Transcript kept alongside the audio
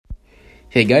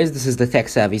Hey guys, this is the Tech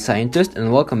Savvy Scientist,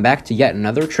 and welcome back to yet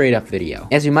another trade-up video.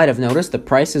 As you might have noticed, the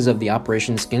prices of the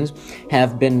Operation skins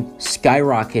have been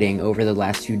skyrocketing over the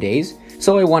last few days,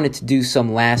 so I wanted to do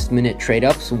some last-minute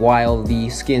trade-ups while the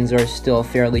skins are still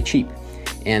fairly cheap.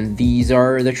 And these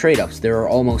are the trade-ups. There are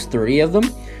almost 30 of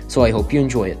them, so I hope you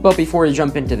enjoy it. But before we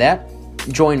jump into that,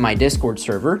 join my Discord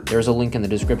server. There's a link in the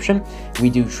description. We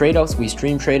do trade-ups, we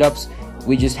stream trade-ups,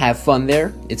 we just have fun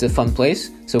there. It's a fun place,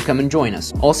 so come and join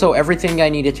us. Also, everything I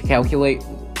needed to calculate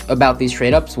about these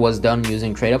trade-ups was done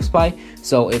using TradeUpSpy,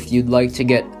 so if you'd like to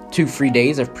get 2 free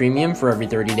days of premium for every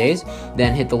 30 days,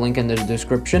 then hit the link in the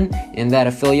description, and that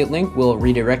affiliate link will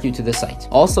redirect you to the site.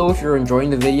 Also, if you're enjoying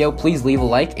the video, please leave a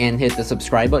like and hit the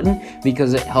subscribe button,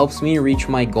 because it helps me reach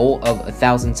my goal of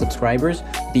 1,000 subscribers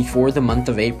before the month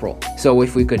of April. So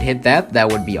if we could hit that, that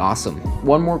would be awesome.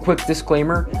 One more quick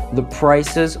disclaimer, the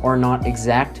prices are not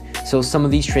exact. So some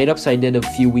of these trade-ups I did a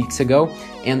few weeks ago,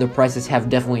 and the prices have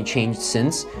definitely changed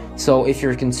since. So if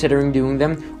you're considering doing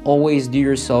them, always do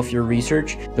yourself your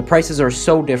research. The prices are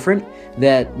so different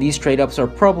that these trade-ups are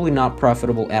probably not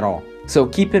profitable at all. So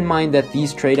keep in mind that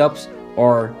these trade-ups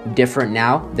are different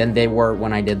now than they were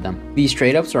when I did them. These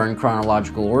trade-ups are in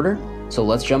chronological order, so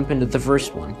let's jump into the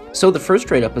first one. So the first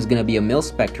trade-up is going to be a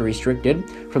mil-spec to restricted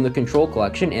from the Control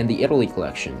Collection and the Italy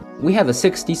Collection. We have a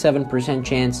 67%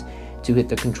 chance to hit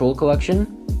the Control Collection,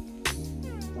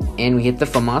 and we hit the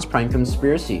FAMAS Prime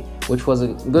Conspiracy, which was a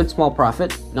good small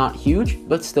profit, not huge,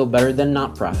 but still better than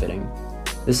not profiting.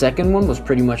 The second one was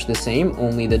pretty much the same,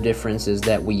 only the difference is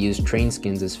that we used train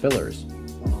skins as fillers.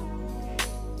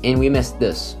 And we missed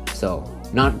this, so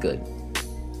not good.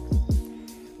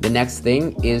 The next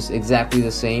thing is exactly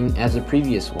the same as the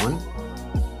previous one,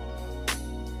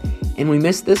 and we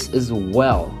missed this as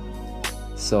well.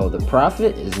 So the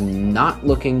profit is not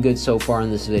looking good so far in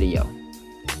this video.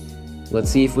 Let's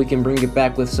see if we can bring it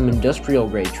back with some industrial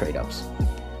grade trade-ups.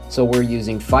 So we're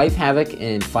using 5 Havoc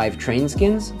and 5 train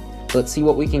skins. Let's see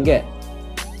what we can get.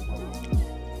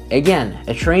 Again,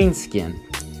 a train skin.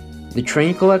 The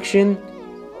train collection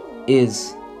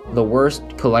is the worst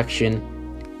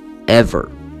collection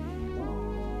ever.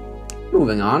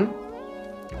 Moving on,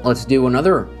 let's do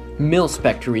another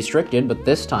mil-spec to restricted, but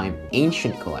this time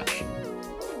Ancient Collection.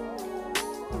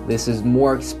 This is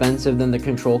more expensive than the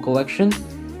Control Collection,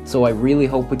 so I really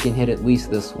hope we can hit at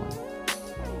least this one.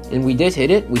 And we did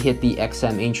hit it. We hit the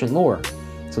XM Ancient Lore,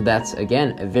 so that's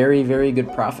again a very, very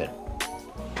good profit.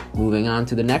 Moving on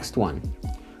to the next one.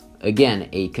 Again,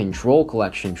 a Control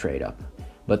Collection trade up,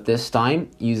 but this time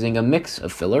using a mix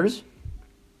of fillers.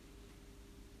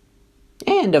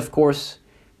 And of course,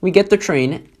 we get the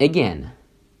train again.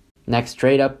 Next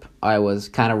trade up, I was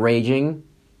kind of raging,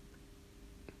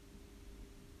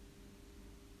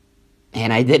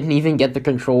 and I didn't even get the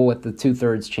Control with the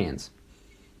 2/3 chance.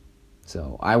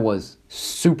 So I was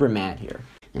super mad here.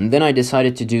 And then I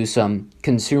decided to do some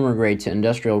consumer grade to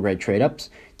industrial grade trade ups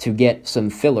to get some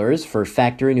fillers for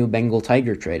factory new Bengal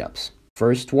Tiger trade ups.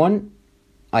 First one,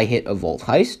 I hit a Volt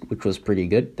Heist, which was pretty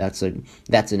good. That's an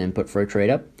input for a trade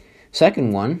up.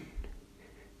 Second one,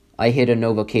 I hit a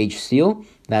Nova Cage Steel.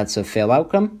 That's a fail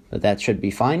outcome, but that should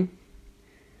be fine.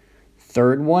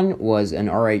 Third one was an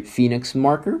R8 Phoenix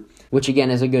marker, which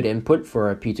again is a good input for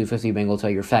a P250 Bengal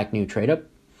Tiger Fact New trade up.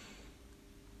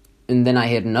 And then I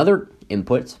hit another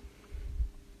input.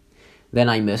 Then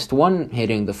I missed one,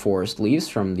 hitting the Forest Leaves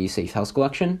from the Safe House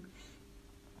Collection.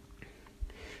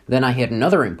 Then I hit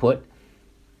another input.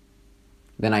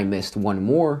 Then I missed one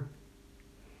more.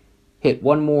 Hit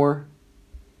one more.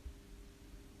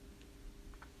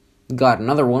 Got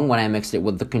another one when I mixed it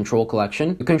with the Control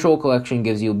Collection. The Control Collection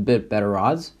gives you a bit better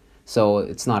odds, so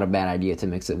it's not a bad idea to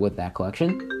mix it with that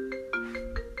collection.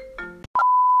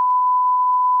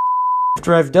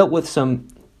 After I've dealt with some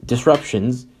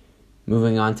disruptions,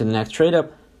 moving on to the next trade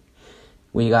up,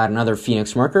 we got another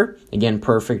Phoenix marker, again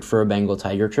perfect for a Bengal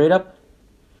Tiger trade up.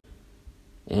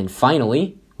 And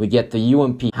finally, we get the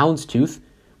UMP Houndstooth,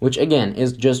 which again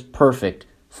is just perfect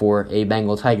for a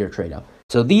Bengal Tiger trade up.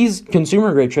 So these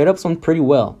consumer grade trade ups went pretty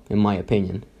well, in my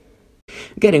opinion.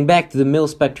 Getting back to the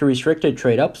mil-spec to restricted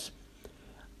trade ups,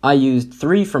 I used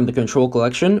 3 from the Control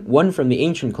Collection, 1 from the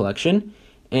Ancient Collection,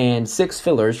 and 6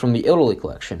 fillers from the Italy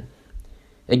Collection.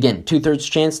 Again, 2/3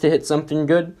 chance to hit something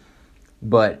good,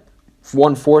 but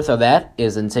 1/4 of that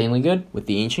is insanely good with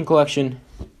the Ancient Collection.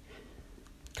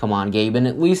 Come on, Gaben,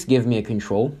 at least give me a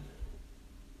Control.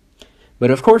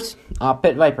 But of course,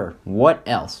 Pit Viper. What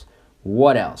else?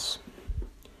 What else?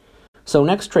 So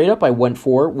next trade up I went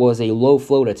for was a low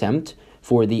float attempt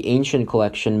for the Ancient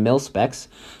Collection mil specs.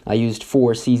 I used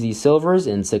 4 CZ silvers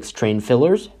and 6 train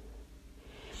fillers.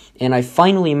 and I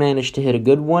finally managed to hit a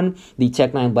good one, the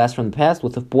Tech 9 Blast from the Past,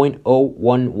 with a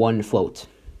 .011 float.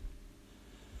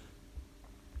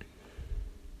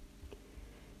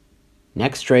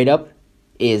 Next trade up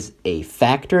is a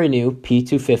Factor New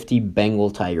P250 Bengal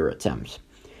Tiger attempt.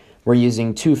 We're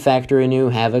using 2 Factor New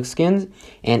Havoc skins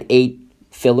and 8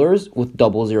 fillers with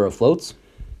 00 floats.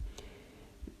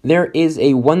 There is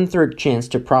a 1/3 chance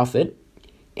to profit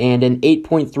and an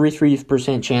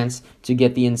 8.33% chance to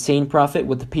get the insane profit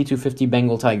with the P250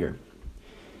 Bengal Tiger.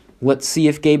 Let's see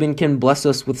if Gaben can bless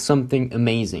us with something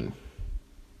amazing.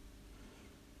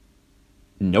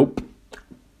 Nope.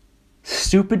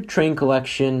 Stupid train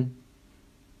collection,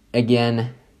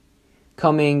 again,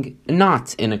 coming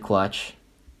not in a clutch.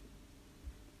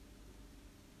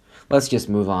 Let's just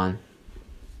move on.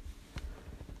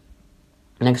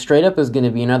 Next trade up is going to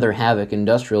be another Havoc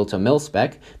Industrial to Mil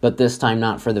Spec, but this time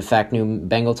not for the Fact New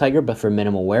Bengal Tiger, but for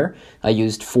minimal wear. I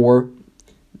used 4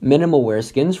 minimal wear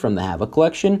skins from the Havoc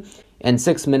collection and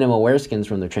 6 minimal wear skins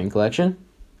from the train collection.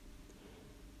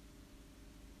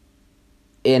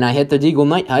 And I hit the Deagle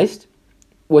Night Heist,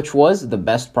 which was the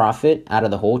best profit out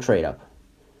of the whole trade up.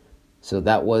 So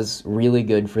that was really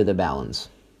good for the balance.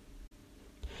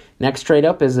 Next trade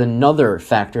up is another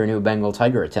Factor New Bengal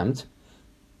Tiger attempt,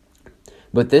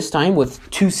 but this time with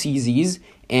 2 CZs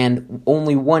and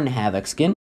only 1 Havoc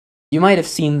skin. You might have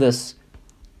seen this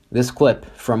clip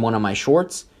from one of my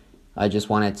shorts. I just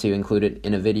wanted to include it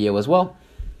in a video as well.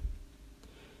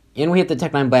 And we hit the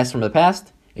Tech 9 Blast from the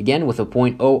Past, again with a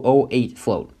 .008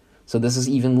 float. So this is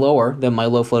even lower than my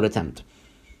low float attempt.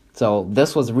 So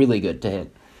this was really good to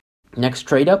hit. Next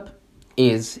trade up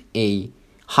is a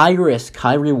high risk,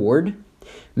 high reward,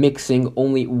 mixing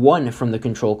only 1 from the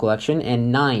Control collection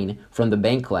and 9 from the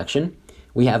Bank collection.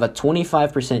 We have a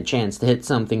 25% chance to hit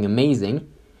something amazing.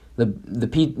 The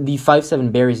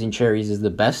 5/7 Berries and Cherries is the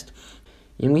best.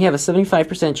 And we have a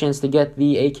 75% chance to get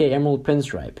the AK Emerald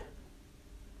Pinstripe.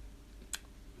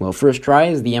 Well, first try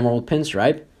is the Emerald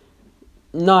Pinstripe.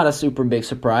 Not a super big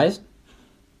surprise.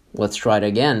 Let's try it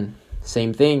again.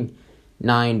 Same thing.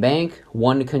 9 Bank,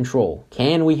 1 Control.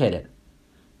 Can we hit it?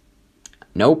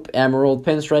 Nope, Emerald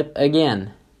Pinstripe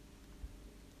again.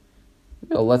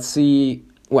 Well, let's see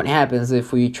what happens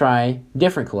if we try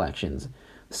different collections.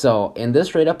 So, in this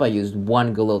trade up, I used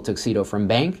 1 Galil Tuxedo from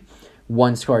Bank,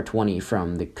 1 Scar 20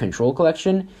 from the Control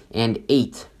collection, and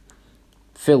 8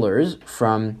 fillers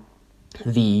from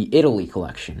the Italy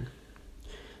collection.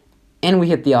 And we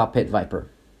hit the Op Pit Viper.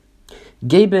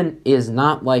 Gaben is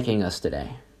not liking us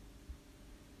today.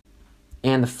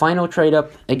 And the final trade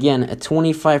up, again, a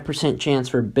 25% chance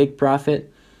for big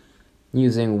profit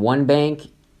using 1 Bank,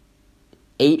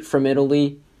 8 from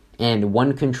Italy, and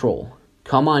 1 Control.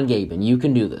 Come on, Gaben, you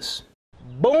can do this.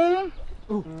 Boom,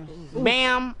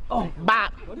 bam,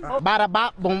 bop, bada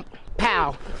bop, boom,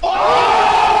 pow.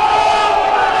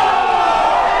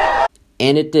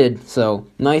 And it did, so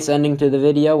nice ending to the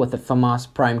video with the FAMAS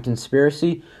Prime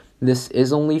Conspiracy. This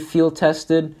is only field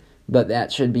tested, but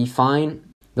that should be fine.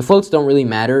 The floats don't really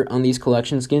matter on these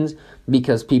collection skins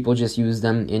because people just use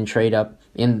them in trade up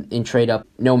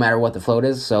no matter what the float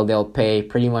is, so they'll pay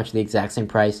pretty much the exact same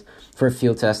price for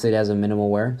field tested as a minimal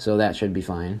wear, so that should be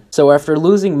fine. So after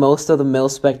losing most of the Mil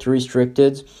Spec to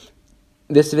restricted,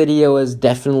 this video is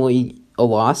definitely a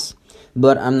loss,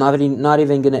 but I'm not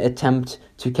even going to attempt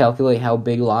to calculate how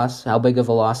big of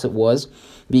a loss it was,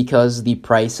 because the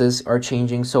prices are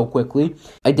changing so quickly.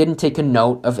 I didn't take a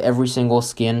note of every single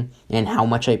skin and how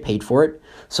much I paid for it,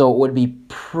 so it would be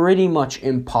pretty much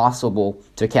impossible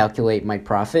to calculate my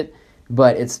profit,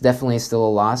 but it's definitely still a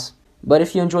loss. But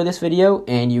if you enjoyed this video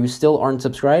and you still aren't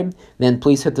subscribed, then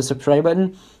please hit the subscribe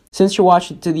button. Since you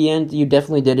watched it to the end, you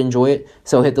definitely did enjoy it,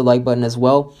 so hit the like button as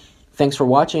well. Thanks for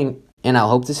watching, and I'll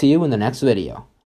hope to see you in the next video.